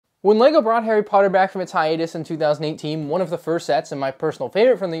When LEGO brought Harry Potter back from its hiatus in 2018, one of the first sets, and my personal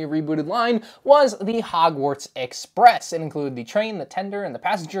favorite from the rebooted line, was the Hogwarts Express. It included the train, the tender, and the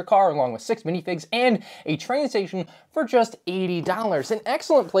passenger car, along with 6 minifigs and a train station for just $80. An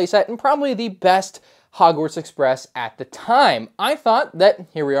excellent playset and probably the best Hogwarts Express at the time. I thought that,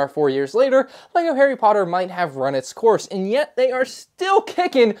 here we are 4 years later, LEGO Harry Potter might have run its course, and yet they are still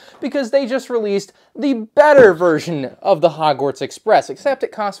kicking because they just released the better version of the Hogwarts Express, except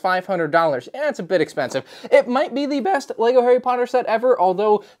it costs $500. Yeah, it's a bit expensive. It might be the best LEGO Harry Potter set ever,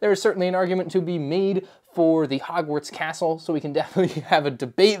 although there is certainly an argument to be made for the Hogwarts Castle, so we can definitely have a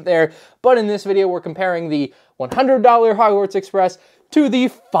debate there. But in this video, we're comparing the $100 Hogwarts Express to the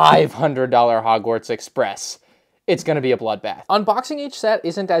 $500 Hogwarts Express. It's going to be a bloodbath. Unboxing each set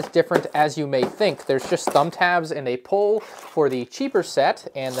isn't as different as you may think. There's just thumb tabs and a pull for the cheaper set,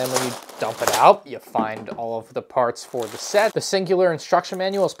 and then when you dump it out, you find all of the parts for the set. The singular instruction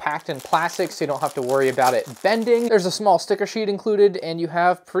manual is packed in plastic, so you don't have to worry about it bending. There's a small sticker sheet included, and you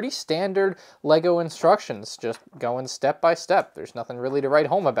have pretty standard LEGO instructions, just going step by step. There's nothing really to write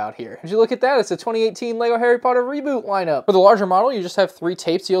home about here. If you look at that, it's a 2018 LEGO Harry Potter reboot lineup. For the larger model, you just have 3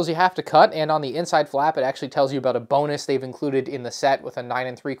 tape seals you have to cut, and on the inside flap, it actually tells you about a bonus they've included in the set with a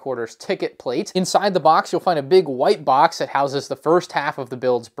 9 3/4 ticket plate. Inside the box, you'll find a big white box that houses the first half of the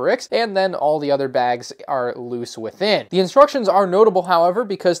build's bricks, and then all the other bags are loose within. The instructions are notable, however,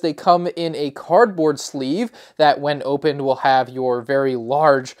 because they come in a cardboard sleeve that, when opened, will have your very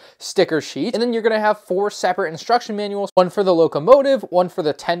large sticker sheet. And then you're going to have 4 separate instruction manuals, one for the locomotive, one for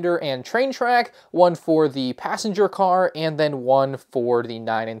the tender and train track, one for the passenger car, and then one for the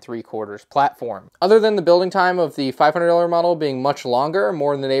 9 3/4 platform. Other than the building time of the $500 model being much longer,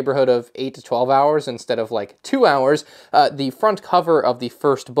 more in the neighborhood of 8 to 12 hours instead of like 2 hours, the front cover of the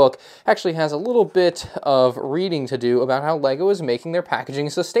first book actually has a little bit of reading to do about how LEGO is making their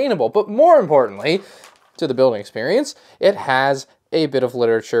packaging sustainable. But more importantly, to the building experience, it has a bit of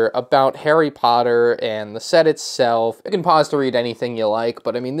literature about Harry Potter and the set itself. You can pause to read anything you like,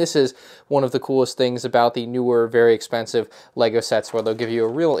 but I mean, this is one of the coolest things about the newer, very expensive LEGO sets, where they'll give you a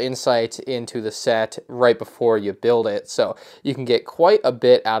real insight into the set right before you build it. So you can get quite a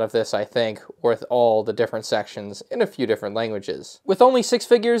bit out of this, I think, with all the different sections in a few different languages. With only 6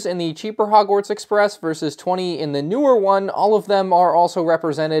 figures in the cheaper Hogwarts Express versus 20 in the newer one, all of them are also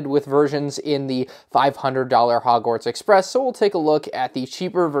represented with versions in the $500 Hogwarts Express, so we'll take a look at the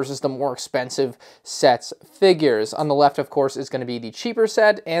cheaper versus the more expensive sets figures. On the left, of course, is going to be the cheaper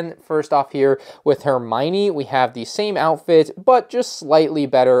set, and first off here with Hermione, we have the same outfit, but just slightly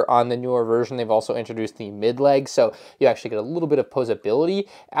better on the newer version. They've also introduced the mid-leg, so you actually get a little bit of posability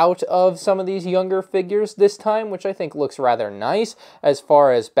out of some of these younger figures this time, which I think looks rather nice. As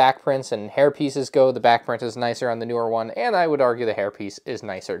far as back prints and hair pieces go, the back print is nicer on the newer one, and I would argue the hair piece is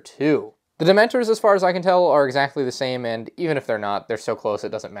nicer too. The Dementors, as far as I can tell, are exactly the same, and even if they're not, they're so close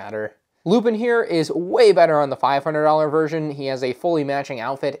it doesn't matter. Lupin here is way better on the $500 version. He has a fully matching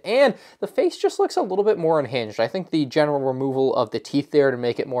outfit, and the face just looks a little bit more unhinged. I think the general removal of the teeth there to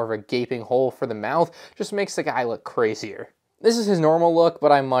make it more of a gaping hole for the mouth just makes the guy look crazier. This is his normal look,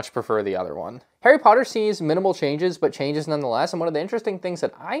 but I much prefer the other one. Harry Potter sees minimal changes, but changes nonetheless, and one of the interesting things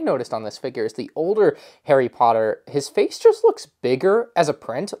that I noticed on this figure is the older Harry Potter, his face just looks bigger as a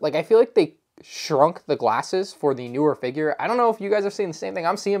print. Like, I feel like they shrunk the glasses for the newer figure. I don't know if you guys have seen the same thing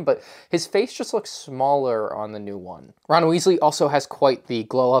I'm seeing, but his face just looks smaller on the new one. Ron Weasley also has quite the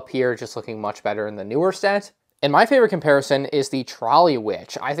glow up here, just looking much better in the newer set. And my favorite comparison is the Trolley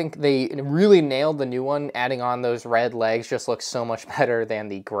Witch. I think they really nailed the new one. Adding on those red legs just looks so much better than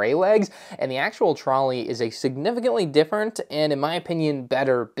the gray legs. And the actual trolley is a significantly different and, in my opinion,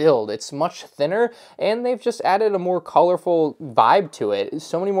 better build. It's much thinner, and they've just added a more colorful vibe to it.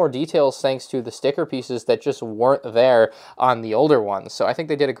 So many more details thanks to the sticker pieces that just weren't there on the older ones. So I think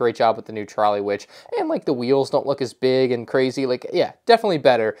they did a great job with the new Trolley Witch. And, like, the wheels don't look as big and crazy. Like, yeah, definitely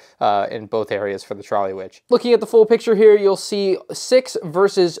better in both areas for the Trolley Witch. Looking at the full picture here, you'll see 6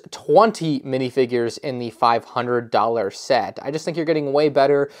 versus 20 minifigures in the $500 set. I just think you're getting way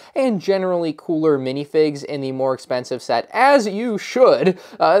better and generally cooler minifigs in the more expensive set, as you should.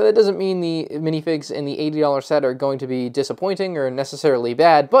 That doesn't mean the minifigs in the $80 set are going to be disappointing or necessarily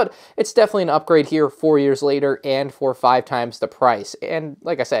bad, but it's definitely an upgrade here 4 years later and for 5 times the price. And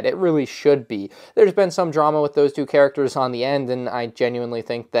like I said, it really should be. There's been some drama with those two characters on the end, and I genuinely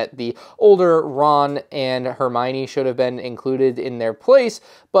think that the older Ron and Hermione should have been included in their place,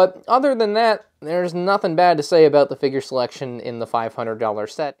 but other than that, there's nothing bad to say about the figure selection in the $500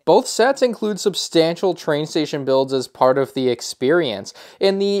 set. Both sets include substantial train station builds as part of the experience.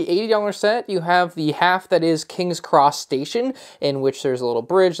 In the $80 set, you have the half that is King's Cross Station, in which there's a little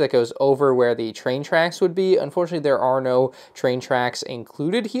bridge that goes over where the train tracks would be. Unfortunately, there are no train tracks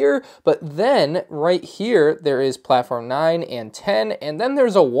included here, but then right here, there is platform 9 and 10, and then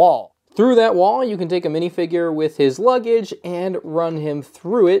there's a wall. Through that wall, you can take a minifigure with his luggage and run him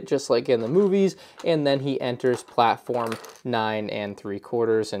through it, just like in the movies, and then he enters platform 9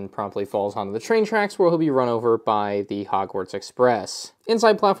 3/4 and promptly falls onto the train tracks where he'll be run over by the Hogwarts Express.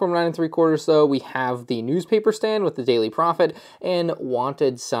 Inside platform 9 3/4, though, we have the newspaper stand with the Daily Prophet and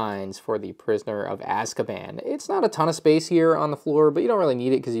wanted signs for the Prisoner of Azkaban. It's not a ton of space here on the floor, but you don't really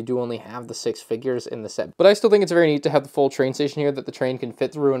need it because you do only have the 6 figures in the set. But I still think it's very neat to have the full train station here that the train can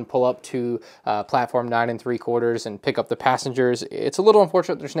fit through and pull up to platform 9 3/4 and pick up the passengers. It's a little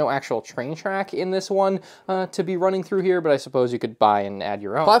unfortunate there's no actual train track in this one to be running through here, but I suppose you could buy and add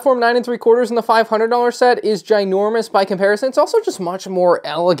your own. Platform 9 3/4 in the $500 set is ginormous by comparison. It's also just much more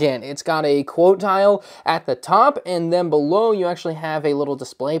elegant. It's got a quote tile at the top, and then below you actually have a little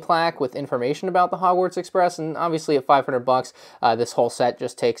display plaque with information about the Hogwarts Express, and obviously at $500, this whole set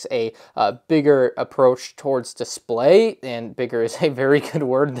just takes a bigger approach towards display, and bigger is a very good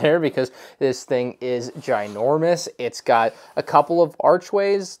word there because this thing is ginormous. It's got a couple of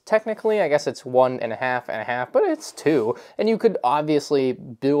archways, technically. I guess it's 1.5 and a half, but it's 2, and you could obviously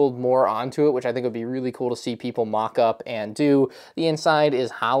build more onto it, which I think would be really cool to see people mock up and do. The inside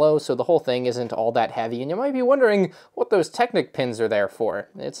is hollow, so the whole thing isn't all that heavy, and you might be wondering what those Technic pins are there for.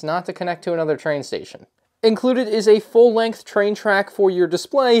 It's not to connect to another train station. Included is a full-length train track for your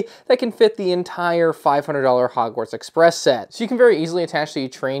display that can fit the entire $500 Hogwarts Express set. So you can very easily attach the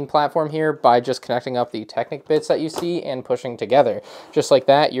train platform here by just connecting up the Technic bits that you see and pushing together. Just like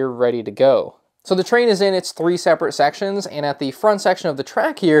that, you're ready to go. So the train is in its 3 separate sections, and at the front section of the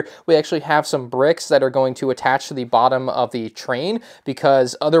track here, we actually have some bricks that are going to attach to the bottom of the train,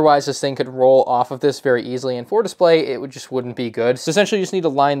 because otherwise this thing could roll off of this very easily, and for display, it just wouldn't be good. So essentially you just need to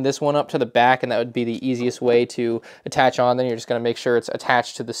line this one up to the back, and that would be the easiest way to attach on. Then you're just gonna make sure it's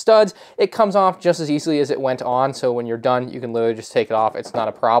attached to the studs. It comes off just as easily as it went on, so when you're done, you can literally just take it off. It's not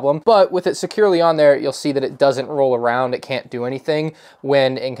a problem. But with it securely on there, you'll see that it doesn't roll around. It can't do anything.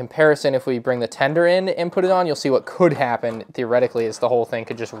 When in comparison, if we bring the tender in and put it on, you'll see what could happen theoretically is the whole thing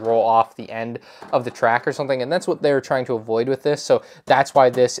could just roll off the end of the track or something, and that's what they're trying to avoid with this. So that's why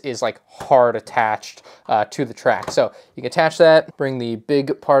this is like hard attached to the track. So you can attach that, bring the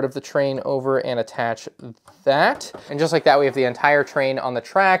big part of the train over and attach that, and just like that we have the entire train on the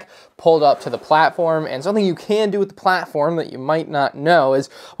track pulled up to the platform. And something you can do with the platform that you might not know is,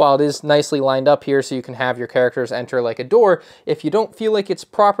 while it is nicely lined up here so you can have your characters enter like a door, if you don't feel like it's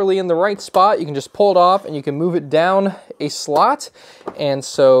properly in the right spot, you can just pull it off and you can move it down a slot, and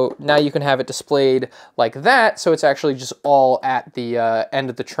so now you can have it displayed like that, so it's actually just all at the end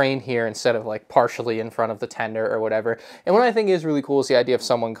of the train here instead of like partially in front of the tender or whatever. And what I think is really cool is the idea of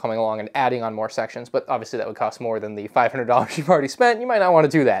someone coming along and adding on more sections, but obviously that would cost more than the $500 you've already spent. You might not want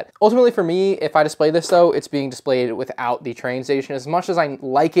to do that. Ultimately for me, if I display this though, it's being displayed without the train station. As much as I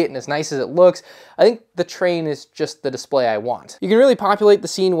like it and as nice as it looks, I think the train is just the display I want. You can really populate the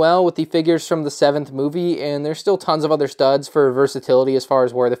scene well with the figures from the 7th movie, and there's still tons of other studs for versatility as far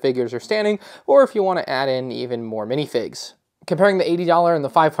as where the figures are standing, or if you want to add in even more minifigs. Comparing the $80 and the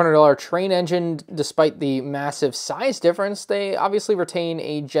 $500 train engine, despite the massive size difference, they obviously retain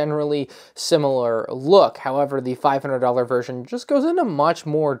a generally similar look. However, the $500 version just goes into much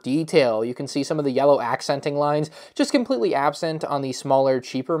more detail. You can see some of the yellow accenting lines just completely absent on the smaller,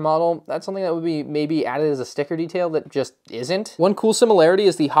 cheaper model. That's something that would be maybe added as a sticker detail that just isn't. One cool similarity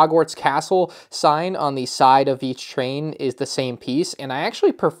is the Hogwarts Castle sign on the side of each train is the same piece, and I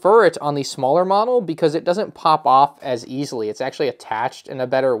actually prefer it on the smaller model because it doesn't pop off as easily. It's actually attached in a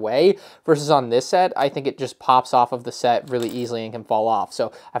better way versus on this set. I think it just pops off of the set really easily and can fall off.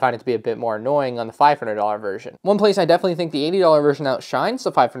 So I find it to be a bit more annoying on the $500 version. One place I definitely think the $80 version outshines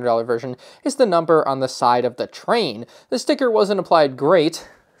the $500 version is the number on the side of the train. The sticker wasn't applied great.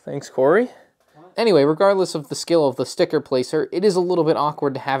 Thanks, Corey. Anyway, regardless of the skill of the sticker placer, it is a little bit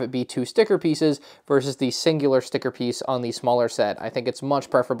awkward to have it be 2 sticker pieces versus the singular sticker piece on the smaller set. I think it's much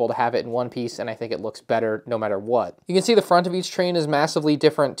preferable to have it in one piece, and I think it looks better no matter what. You can see the front of each train is massively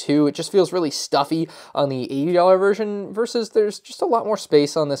different too. It just feels really stuffy on the $80 version versus there's just a lot more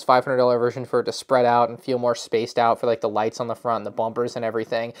space on this $500 version for it to spread out and feel more spaced out for like the lights on the front, the bumpers and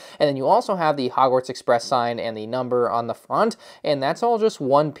everything. And then you also have the Hogwarts Express sign and the number on the front, and that's all just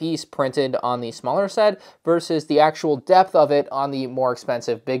one piece printed on the smaller set versus the actual depth of it on the more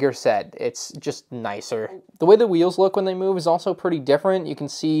expensive, bigger set. It's just nicer. The way the wheels look when they move is also pretty different. You can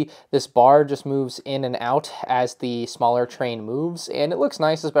see this bar just moves in and out as the smaller train moves, and it looks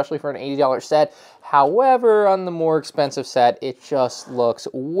nice, especially for an $80 set. However, on the more expensive set, it just looks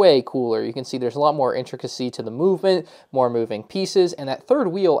way cooler. You can see there's a lot more intricacy to the movement, more moving pieces, and that third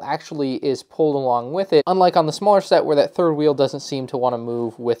wheel actually is pulled along with it, unlike on the smaller set where that third wheel doesn't seem to want to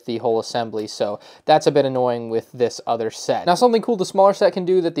move with the whole assembly. So that's a bit annoying with this other set. Now, something cool the smaller set can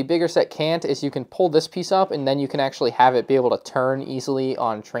do that the bigger set can't is you can pull this piece up and then you can actually have it be able to turn easily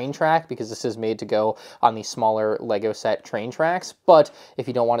on train track, because this is made to go on the smaller Lego set train tracks. But if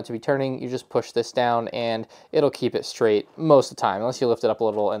you don't want it to be turning, you just push this down and it'll keep it straight most of the time, unless you lift it up a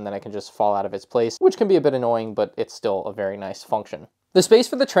little and then it can just fall out of its place, which can be a bit annoying, but it's still a very nice function. The space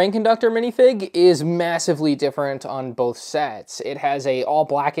for the train conductor minifig is massively different on both sets. It has a all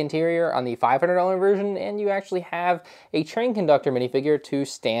black interior on the $500 version, and you actually have a train conductor minifigure to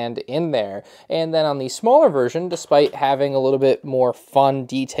stand in there. And then on the smaller version, despite having a little bit more fun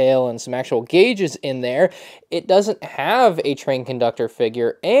detail and some actual gauges in there, it doesn't have a train conductor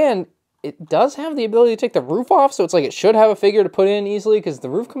figure, and it does have the ability to take the roof off, so it's like it should have a figure to put in easily because the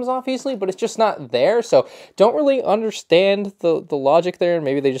roof comes off easily, but it's just not there. So don't really understand the logic there.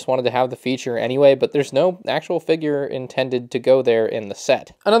 Maybe they just wanted to have the feature anyway, but there's no actual figure intended to go there in the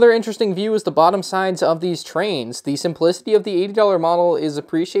set. Another interesting view is the bottom sides of these trains. The simplicity of the $80 model is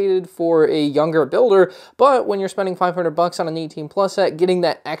appreciated for a younger builder, but when you're spending $500 on an 18 plus set, getting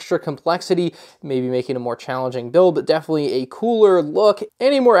that extra complexity, maybe making a more challenging build, but definitely a cooler look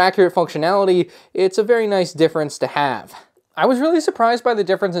and a more accurate functionality, it's a very nice difference to have. I was really surprised by the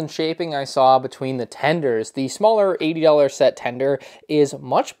difference in shaping I saw between the tenders. The smaller $80 set tender is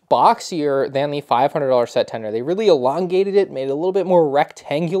much boxier than the $500 set tender. They really elongated it, made it a little bit more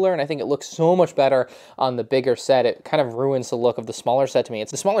rectangular, and I think it looks so much better on the bigger set. It kind of ruins the look of the smaller set to me.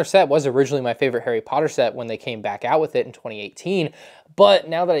 The smaller set was originally my favorite Harry Potter set when they came back out with it in 2018, but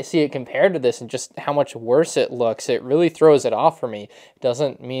now that I see it compared to this and just how much worse it looks, it really throws it off for me. It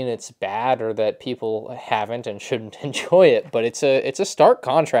doesn't mean it's bad or that people haven't and shouldn't enjoy it, but it's a stark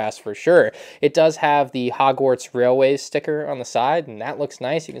contrast for sure. It does have the Hogwarts Railways sticker on the side, and that looks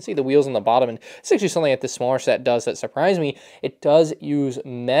nice. You can see the wheels on the bottom, and it's actually something that this smaller set does that surprised me. It does use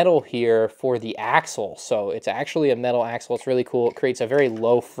metal here for the axle, so it's actually a metal axle. It's really cool. It creates a very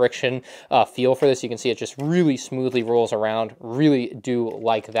low friction feel for this. You can see it just really smoothly rolls around. Really do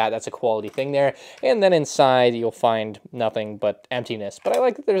like that. That's a quality thing there. And then inside you'll find nothing but emptiness, but I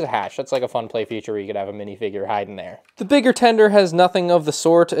like that there's a hatch. That's like a fun play feature where you could have a minifigure hiding there. The bigger tender has nothing of the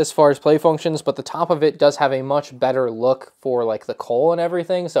sort as far as play functions, but the top of it does have a much better look for like the coal and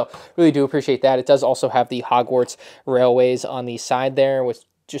everything, so really do appreciate that. It does also have the Hogwarts Railways on the side there, which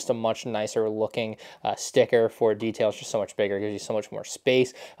just a much nicer looking sticker for detail. It's just so much bigger, gives you so much more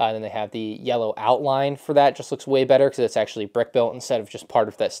space. And then they have the yellow outline for that, just looks way better because it's actually brick built instead of just part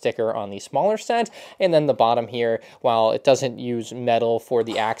of that sticker on the smaller set. And then the bottom here, while it doesn't use metal for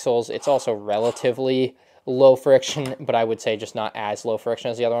the axles, it's also relatively low friction, but I would say just not as low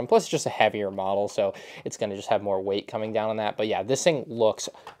friction as the other one. Plus, it's just a heavier model, so it's going to just have more weight coming down on that. But yeah, this thing looks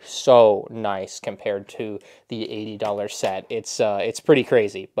so nice compared to the $80 set. It's pretty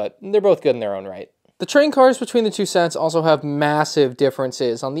crazy, but they're both good in their own right. The train cars between the two sets also have massive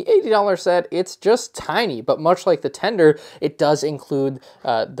differences. On the $80 set, it's just tiny, but much like the tender, it does include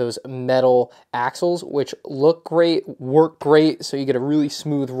those metal axles, which look great, work great, so you get a really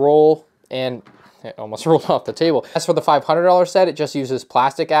smooth roll, and it almost rolled off the table. As for the $500 set, it just uses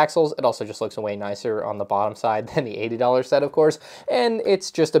plastic axles. It also just looks way nicer on the bottom side than the $80 set, of course. And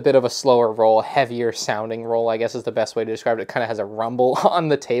it's just a bit of a slower roll, heavier sounding roll, I guess is the best way to describe it. It kind of has a rumble on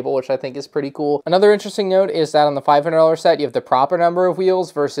the table, which I think is pretty cool. Another interesting note is that on the $500 set, you have the proper number of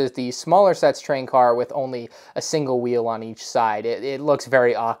wheels versus the smaller set's train car with only a single wheel on each side. It looks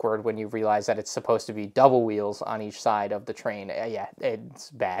very awkward when you realize that it's supposed to be double wheels on each side of the train. Yeah,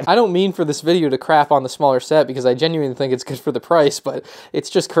 it's bad. I don't mean for this video to crap on the smaller set because I genuinely think it's good for the price, but it's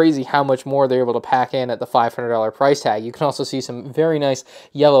just crazy how much more they're able to pack in at the $500 price tag. You can also see some very nice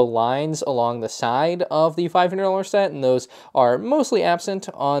yellow lines along the side of the $500 set, and those are mostly absent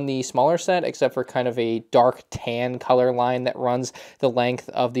on the smaller set, except for kind of a dark tan color line that runs the length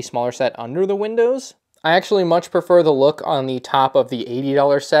of the smaller set under the windows. I actually much prefer the look on the top of the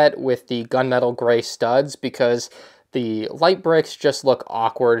 $80 set with the gunmetal gray studs, because The light bricks just look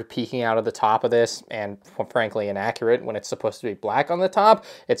awkward peeking out of the top of this, and frankly inaccurate when it's supposed to be black on the top.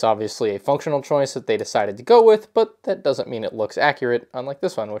 It's obviously a functional choice that they decided to go with, but that doesn't mean it looks accurate, unlike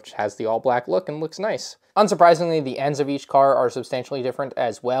this one, which has the all black look and looks nice. Unsurprisingly, the ends of each car are substantially different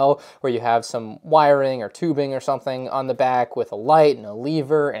as well, where you have some wiring or tubing or something on the back with a light and a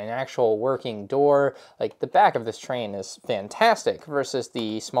lever and an actual working door. Like, the back of this train is fantastic versus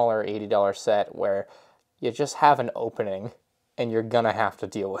the smaller $80 set where you just have an opening and you're gonna have to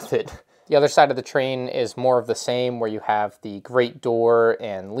deal with it. The other side of the train is more of the same, where you have the great door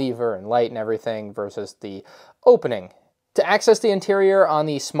and lever and light and everything versus the opening. To access the interior on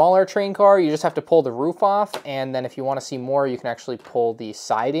the smaller train car, you just have to pull the roof off, and then if you want to see more, you can actually pull the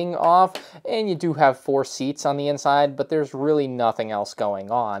siding off, and you do have 4 seats on the inside, but there's really nothing else going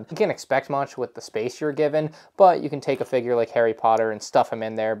on. You can't expect much with the space you're given, but you can take a figure like Harry Potter and stuff him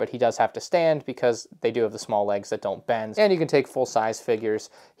in there, but he does have to stand because they do have the small legs that don't bend, and you can take full-size figures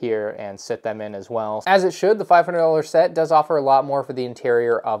here and sit them in as well. As it should, the $500 set does offer a lot more for the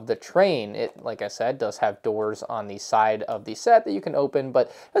interior of the train. It, like I said, does have doors on the side of the set that you can open,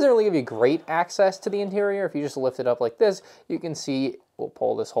 but doesn't really give you great access to the interior. If you just lift it up like this, you can see, we'll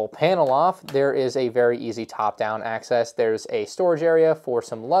pull this whole panel off, there is a very easy top-down access. There's a storage area for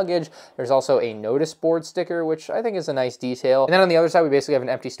some luggage. There's also a notice board sticker, which I think is a nice detail. And then on the other side, we basically have an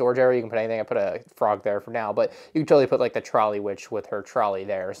empty storage area. You can put anything. I put a frog there for now, but you can totally put like the trolley witch with her trolley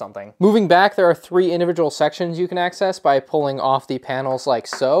there or something. Moving back, there are 3 individual sections you can access by pulling off the panels like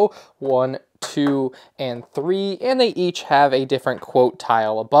so. 1, 2, and 3, and they each have a different quote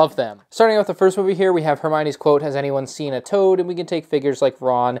tile above them. Starting out with the first movie here, we have Hermione's quote, "Has anyone seen a toad?" And we can take figures like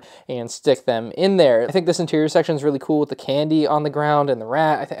Ron and stick them in there. I think this interior section is really cool with the candy on the ground and the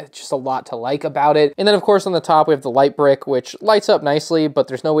rat. I think it's just a lot to like about it. And then of course on the top we have the light brick, which lights up nicely, but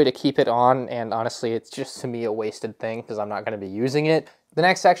there's no way to keep it on, and honestly it's just to me a wasted thing because I'm not going to be using it. The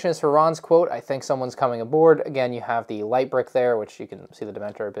next section is for Ron's quote, "I think someone's coming aboard." Again, you have the light brick there, which you can see the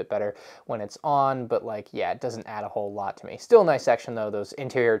Dementor a bit better when it's on, but like, yeah, it doesn't add a whole lot to me. Still a nice section though. Those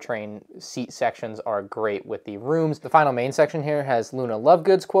interior train seat sections are great with the rooms. The final main section here has Luna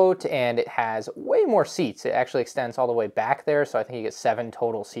Lovegood's quote, and it has way more seats. It actually extends all the way back there, so I think you get 7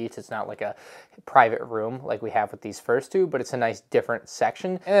 total seats. It's not like a private room like we have with these first 2, but it's a nice different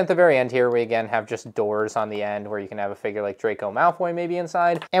section. And at the very end here, we again have just doors on the end where you can have a figure like Draco Malfoy maybe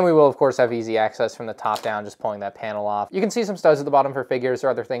inside. And we will of course have easy access from the top down, just pulling that panel off. You can see some studs at the bottom for figures or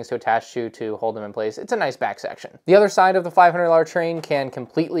other things to attach to hold them in place. It's a nice back section. The other side of the $500 train can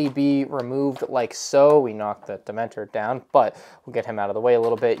completely be removed like so. We knocked the Dementor down, but we'll get him out of the way a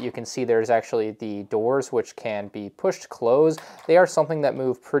little bit. You can see there's actually the doors which can be pushed close. They are something that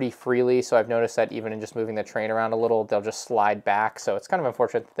move pretty freely, so I've noticed that even in just moving the train around a little, they'll just slide back. So it's kind of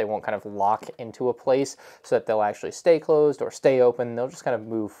unfortunate that they won't kind of lock into a place so that they'll actually stay closed or stay open. They'll just kind of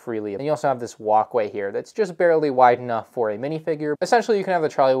move freely. And you also have this walkway here that's just barely wide enough for a minifigure. Essentially, you can have the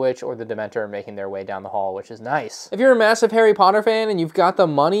Trolley Witch or the Dementor making their way down the hall, which is nice. If you're a massive Harry Potter fan and you've got the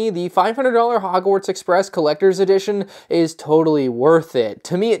money, the $500 Hogwarts Express Collector's Edition is totally worth it.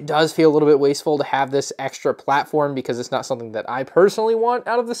 To me, it does feel a little bit wasteful to have this extra platform because it's not something that I personally want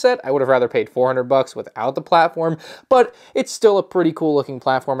out of the set. I would have rather paid $400 without the platform, but it's still a pretty cool looking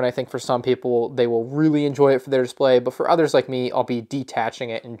platform, and I think for some people, they will really enjoy it for their display, but for others like me, I'll be detaching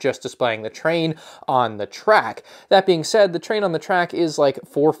it and just displaying the train on the track. That being said, the train on the track is like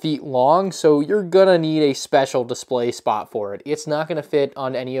 4 feet long, so you're gonna need a special display spot for it. It's not gonna fit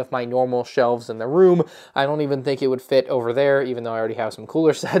on any of my normal shelves in the room. I don't even think it would fit over there, even though I already have some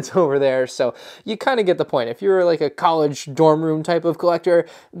cooler sets over there, so you kind of get the point. If you're like a college dorm room type of collector,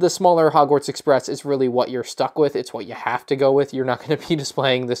 the smaller Hogwarts Express is really what you're stuck with. It's what you have to go with. You're not going to be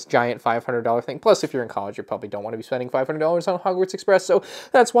displaying this giant $500 thing. Plus, if you're in college, you probably don't want to be spending $500 on Hogwarts Express, so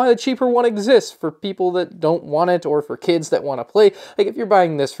that's why the cheaper one exists, for people that don't want it or for kids that want to play. Like, if you're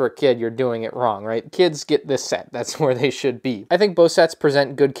buying this for a kid, you're doing it wrong, right? Kids get this set. That's where they should be. I think both sets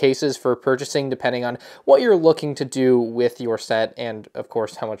present good cases for purchasing depending on what you're looking to do with your set and, of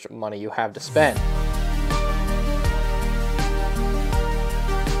course, how much money you have to spend.